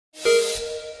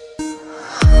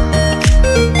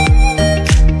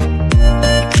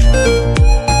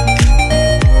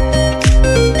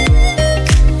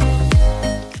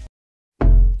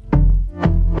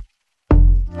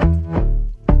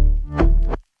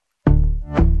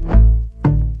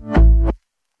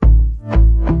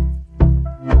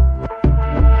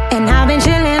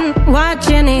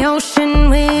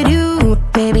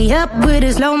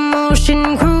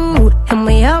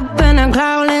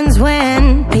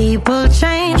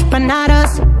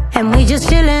just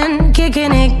chillin',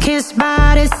 kicking it, kissed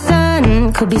by the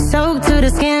sun. Could be soaked to the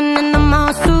skin in the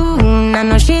mall soon. I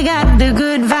know she got the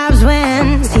good vibes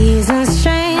when seasons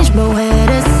change, but we're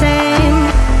the same.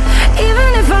 Even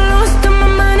if I lost all my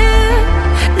money,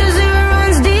 the zero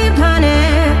runs deep, honey.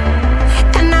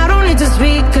 And I don't need to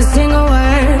speak a single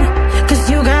word, 'cause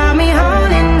you got me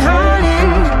holding, holding.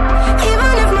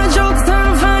 Even if my jokes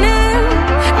aren't funny,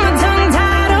 my tongue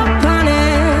tied up on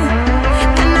it.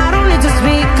 And I don't need to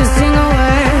speak a single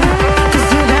word, 'cause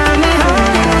you got me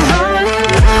holding, holding.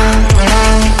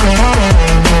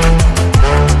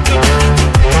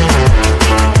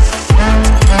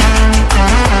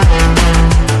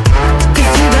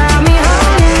 'Cause you got me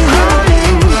holding,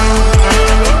 holding.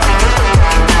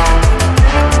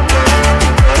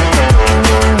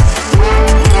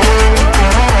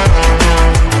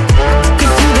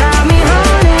 'Cause you got me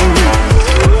holding.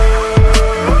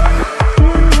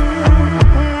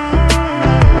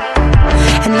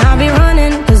 And I'll be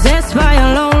running, possessed by a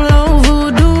low, low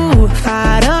voodoo.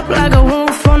 Fired up like a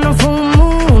wolf on the full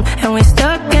moon. And we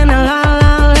stuck in a la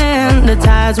la land. The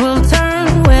tides will turn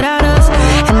without us.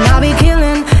 And I'll be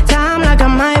killing time like I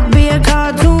might be a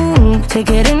cartoon. Take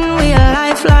it in real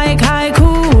life like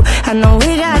haiku. I know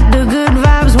we got the good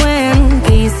vibes when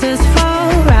pieces fall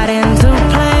right into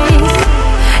place.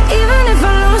 Even if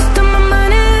I lost all my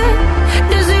money,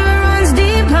 the zero runs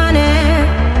deep, honey.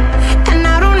 And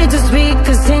I don't need to speak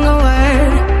a single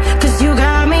word, 'cause you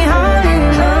got me holding,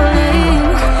 holding.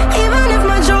 Even if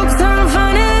my jokes aren't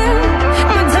funny,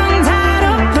 my tongue tied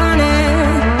up on it.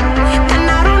 And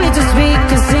I don't need to speak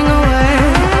a single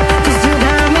word, 'cause you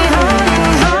got me holding,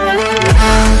 holding.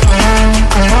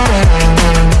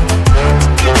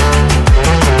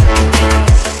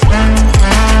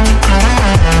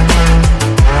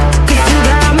 'Cause you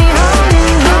got me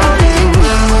holding, holding.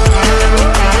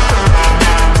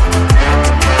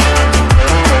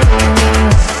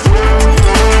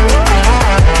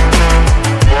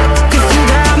 'Cause you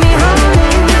got me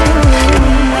holding.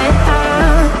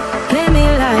 Play me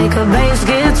like a bass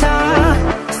guitar,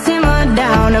 simmer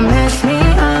down and mess me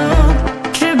up.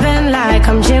 Tripping like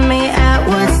I'm Jimmy at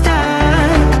Woodstock.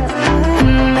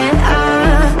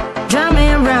 Drive me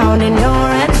around in your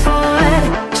red Ford,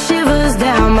 shivers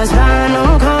down my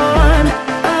spinal cord.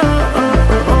 Oh,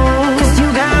 oh, oh, oh. 'Cause you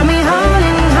got me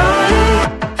holding, holding.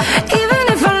 Even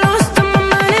if I lost all my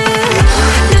money,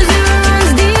 the zero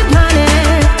runs deep, honey.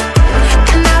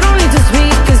 And I don't need to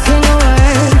speak a single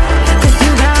word, 'cause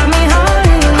you got me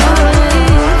holding, holding.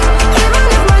 Even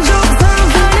if my jokes aren't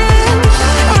funny,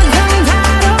 my tongue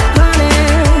tied up on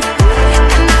it.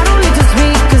 And I don't need to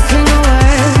speak a single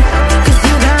word, 'cause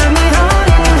you got me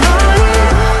holding, holding.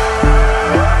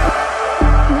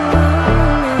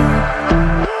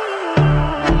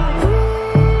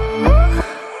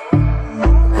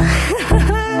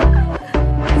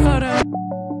 Hold on.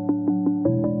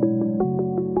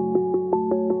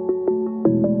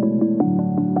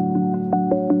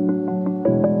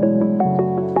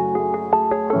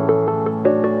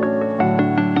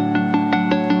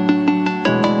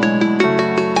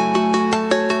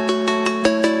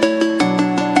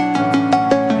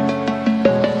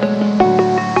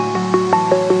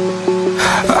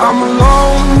 I'm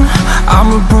alone, I'm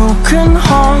a broken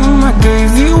home. I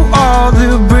gave you all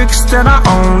the bricks that I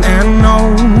own and know.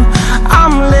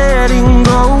 I'm letting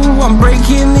go, I'm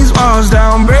breaking these walls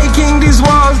down, breaking these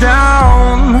walls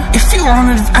down. If you want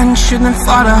adventure, then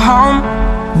fly to home.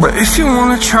 But if you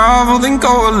wanna travel, then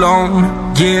go alone.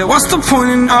 Yeah, what's the point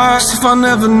in us if I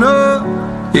never know?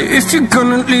 Yeah, if you're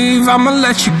gonna leave, I'ma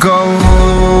let you go.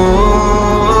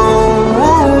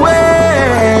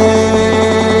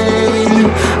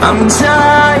 I'm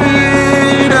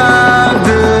tired of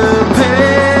the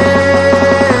pain.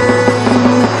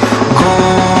 Go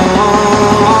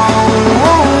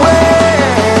away.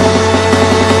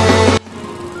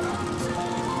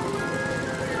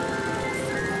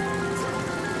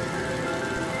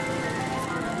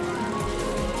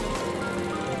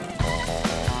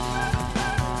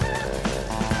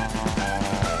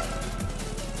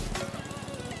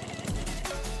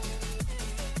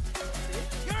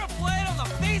 You're a blade on the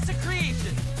face of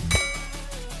creation.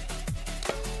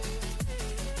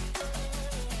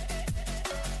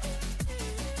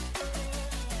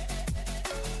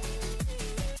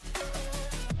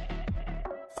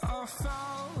 I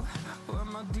fell where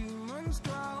my demons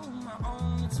dwell. My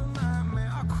own little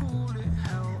nightmare, I call it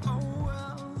hell. Oh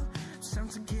well, it's time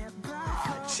to get back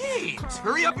up. Jeez,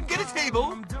 hurry up and get a table.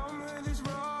 I'm done with this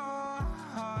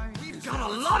ride. We've got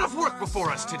a lot of work before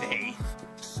us today.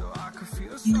 So I could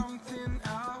feel something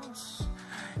else.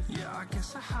 Yeah, I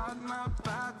guess I had my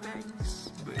bad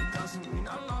days, but it doesn't doesn't mean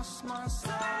I lost my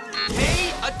style.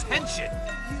 Pay attention!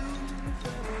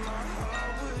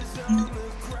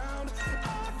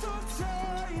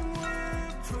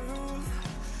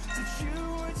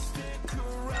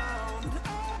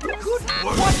 Good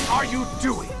work. What are you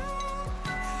doing?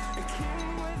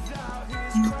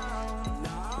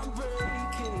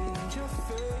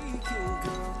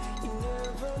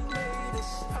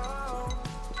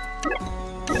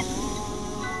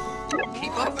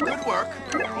 Keep up the good work.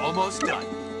 We're almost done. See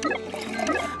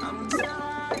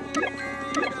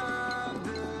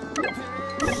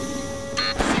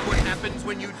what happens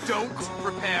when you don't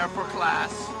prepare for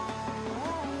class?